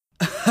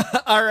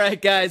 All right,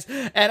 guys,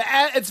 and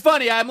it's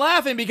funny. I'm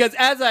laughing because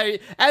as I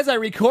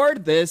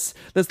record this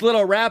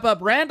little wrap up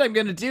rant I'm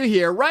going to do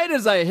here, right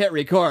as I hit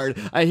record,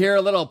 I hear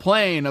a little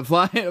plane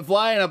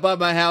flying above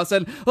my house.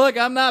 And look,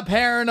 I'm not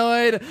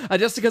paranoid.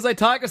 Just because I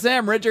talked to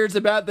Sam Richards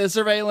about this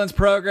surveillance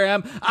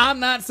program,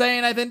 I'm not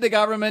saying I think the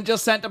government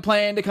just sent a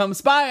plane to come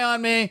spy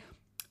on me.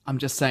 I'm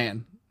just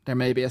saying there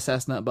may be a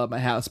Cessna above my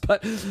house. But,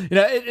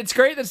 it's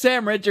great that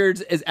Sam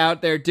Richards is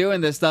out there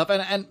doing this stuff.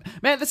 And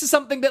man, this is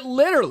something that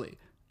literally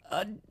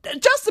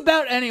just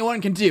about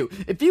anyone can do.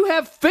 If you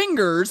have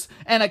fingers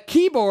and a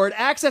keyboard,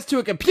 access to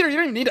a computer, you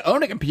don't even need to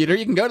own a computer.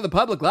 You can go to the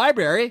public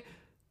library.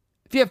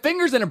 If you have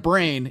fingers and a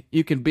brain,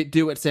 you can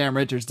do what Sam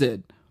Richards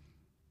did.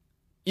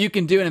 You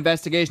can do an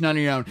investigation on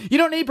your own. You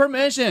don't need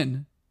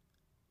permission.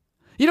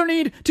 You don't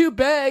need to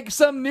beg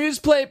some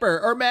newspaper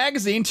or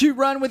magazine to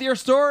run with your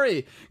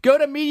story. Go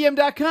to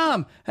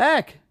medium.com.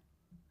 Heck,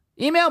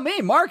 email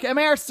me, Mark,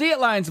 M-A-R-C, at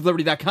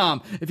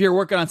lionsofliberty.com. If you're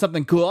working on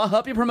something cool, I'll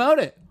help you promote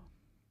it.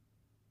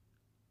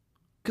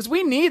 Because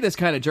we need this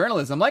kind of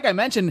journalism. Like I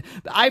mentioned,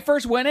 I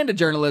first went into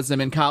journalism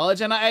in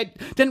college, and I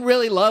didn't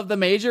really love the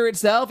major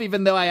itself,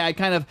 even though I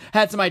kind of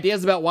had some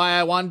ideas about why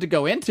I wanted to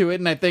go into it,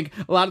 and I think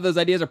a lot of those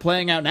ideas are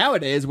playing out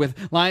nowadays with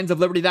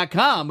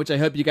lionsofliberty.com, which I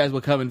hope you guys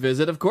will come and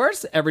visit, of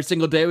course. Every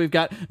single day we've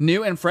got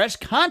new and fresh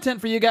content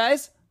for you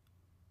guys.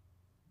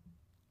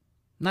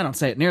 And I don't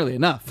say it nearly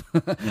enough.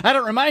 I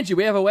don't remind you,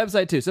 we have a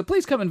website too, so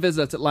please come and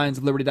visit us at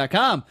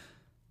lionsofliberty.com.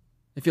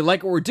 If you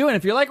like what we're doing,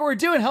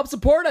 help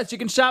support us. You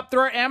can shop through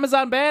our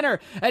Amazon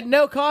banner at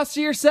no cost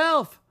to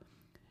yourself.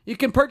 You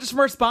can purchase from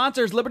our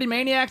sponsors,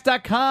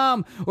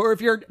 libertymaniacs.com, or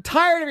if you're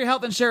tired of your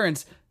health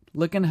insurance,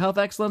 look in Health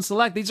Excellence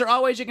Select. These are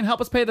all ways you can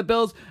help us pay the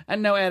bills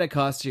and no added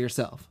cost to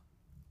yourself.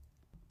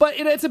 But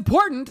it's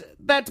important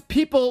that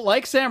people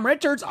like Sam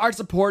Richards are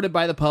supported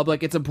by the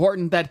public. It's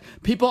important that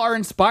people are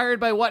inspired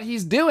by what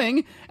he's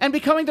doing and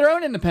becoming their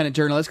own independent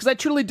journalists, because I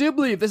truly do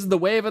believe this is the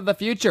wave of the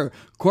future.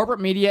 Corporate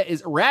media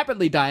is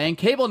rapidly dying.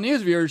 Cable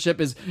news viewership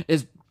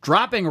is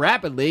dropping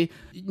rapidly.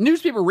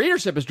 Newspaper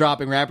readership is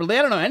dropping rapidly.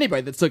 I don't know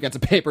anybody that still gets a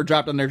paper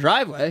dropped on their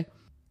driveway.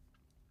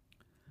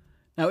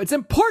 Now, it's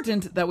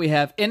important that we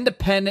have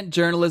independent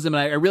journalism,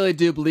 and I really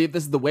do believe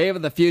this is the wave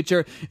of the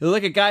future. You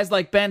look at guys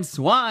like Ben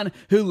Swan,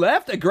 who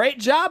left a great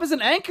job as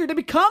an anchor to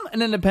become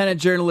an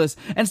independent journalist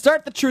and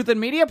start the Truth in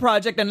Media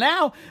Project, and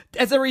now,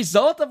 as a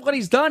result of what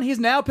he's done, he's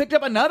now picked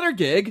up another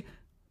gig,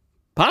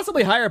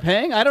 possibly higher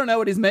paying. I don't know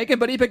what he's making,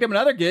 but he picked up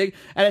another gig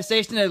at a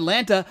station in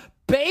Atlanta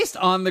based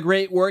on the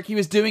great work he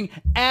was doing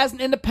as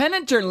an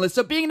independent journalist.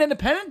 So being an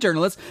independent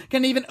journalist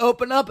can even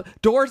open up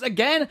doors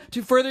again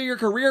to further your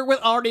career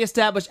with already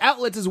established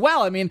outlets as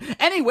well. I mean,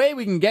 any way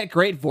we can get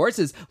great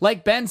voices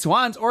like Ben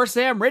Swan's or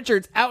Sam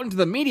Richards out into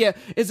the media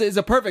is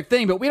a perfect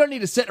thing, but we don't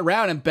need to sit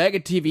around and beg a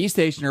TV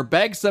station or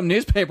beg some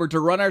newspaper to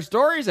run our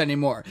stories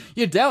anymore.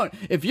 You don't.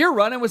 If you're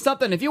running with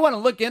something, if you want to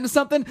look into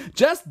something,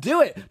 just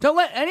do it. Don't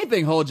let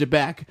anything hold you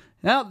back.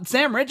 Now,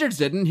 Sam Richards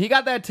didn't. He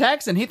got that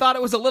text and he thought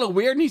it was a little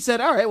weird and he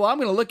said, all right, well, I'm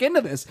going to look into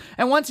this.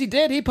 And once he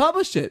did, he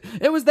published it.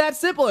 It was that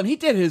simple, and he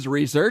did his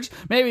research.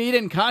 Maybe he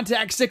didn't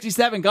contact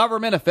 67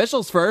 government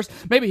officials first.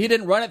 Maybe he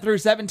didn't run it through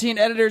 17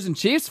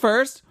 editors-in-chiefs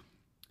first.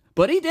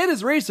 But he did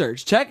his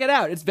research. Check it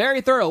out. It's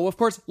very thorough. We'll, of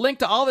course, link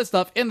to all this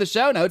stuff in the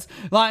show notes,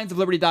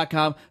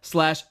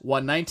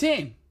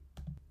 lionsofliberty.com/119.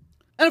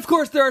 And of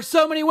course, there are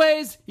so many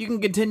ways you can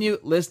continue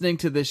listening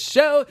to this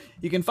show.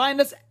 You can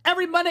find us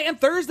every Monday and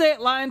Thursday at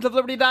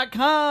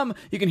lionsofliberty.com.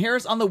 You can hear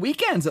us on the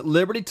weekends at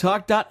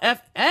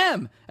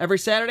libertytalk.fm. Every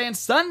Saturday and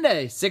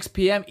Sunday, 6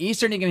 p.m.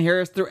 Eastern, you can hear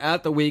us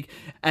throughout the week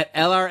at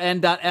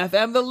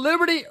lrn.fm, the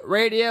Liberty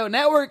Radio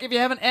Network. If you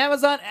have an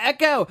Amazon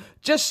Echo,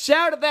 just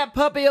shout at that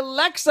puppy,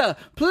 Alexa,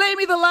 play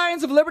me the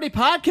Lions of Liberty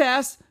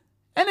podcast.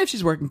 And if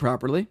she's working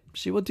properly,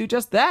 she will do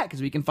just that,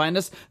 because we can find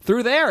us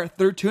through there,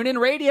 through TuneIn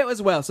Radio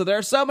as well. So there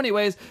are so many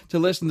ways to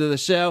listen to the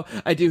show.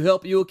 I do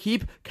hope you will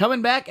keep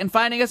coming back and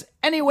finding us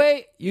any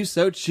way you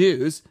so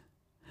choose.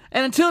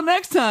 And until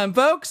next time,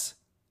 folks,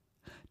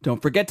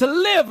 don't forget to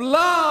live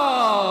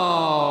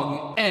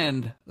long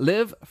and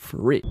live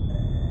free.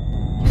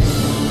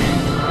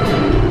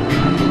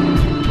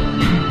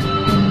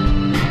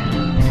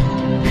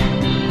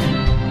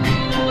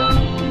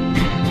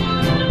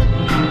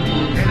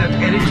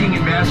 Editing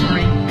and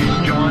mastering